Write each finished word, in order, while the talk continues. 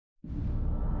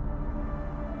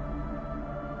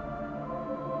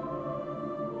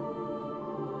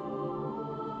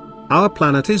Our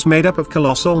planet is made up of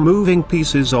colossal moving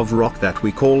pieces of rock that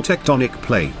we call tectonic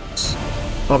plates.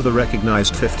 Of the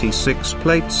recognized 56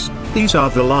 plates, these are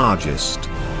the largest.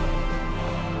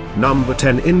 Number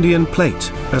 10 Indian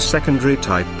Plate, a secondary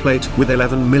type plate with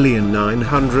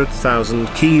 11,900,000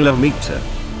 km.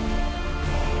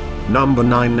 Number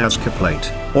 9 Nazca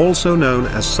Plate, also known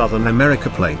as Southern America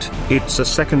Plate. It's a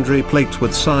secondary plate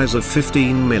with size of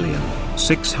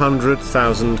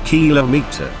 15,600,000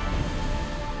 km.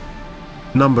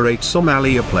 Number 8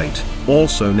 Somalia Plate,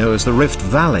 also known as the Rift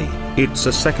Valley. It's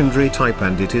a secondary type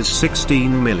and it is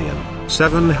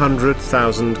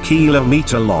 16,700,000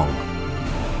 km long.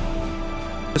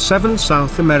 The 7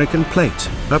 South American Plate,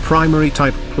 a primary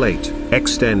type plate,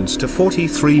 extends to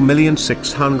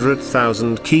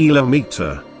 43,600,000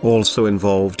 km, also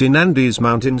involved in Andes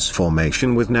Mountains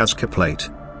formation with Nazca Plate.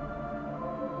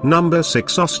 Number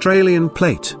 6 Australian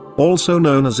Plate, also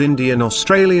known as Indian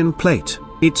Australian Plate,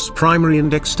 its primary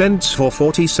and extends for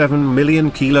 47 million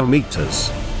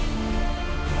kilometers.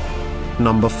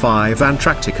 Number 5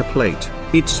 Antarctica Plate,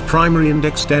 its primary and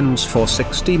extends for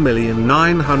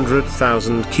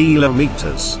 60,900,000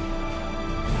 kilometers.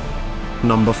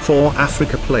 Number 4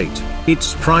 Africa Plate,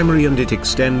 its primary and it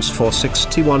extends for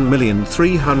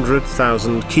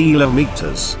 61,300,000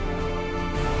 kilometers.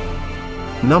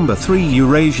 Number 3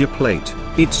 Eurasia Plate,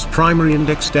 its primary and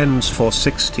extends for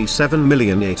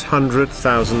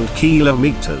 67,800,000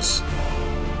 kilometers.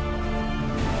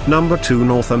 Number 2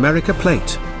 North America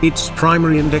Plate, its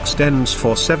primary and extends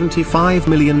for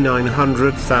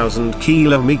 75,900,000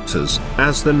 kilometers.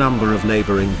 As the number of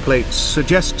neighboring plates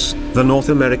suggests, the North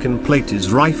American Plate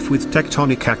is rife with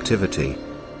tectonic activity.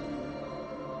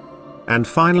 And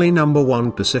finally number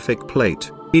 1 Pacific Plate,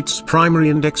 its primary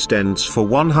and extends for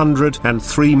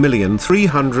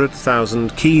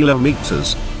 103,300,000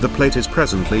 kilometers. The plate is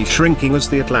presently shrinking as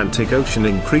the Atlantic Ocean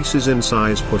increases in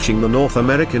size, pushing the North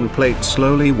American Plate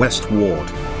slowly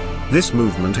westward. This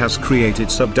movement has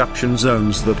created subduction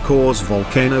zones that cause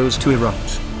volcanoes to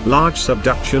erupt, large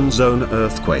subduction zone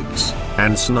earthquakes,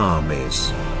 and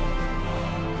tsunamis.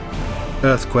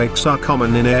 Earthquakes are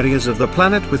common in areas of the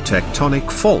planet with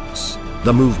tectonic faults.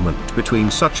 The movement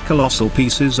between such colossal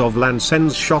pieces of land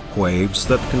sends shock waves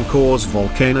that can cause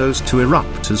volcanoes to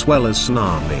erupt as well as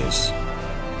tsunamis.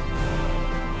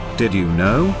 Did you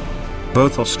know?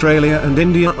 Both Australia and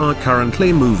India are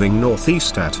currently moving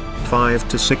northeast at 5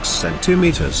 to 6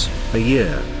 centimeters a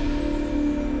year.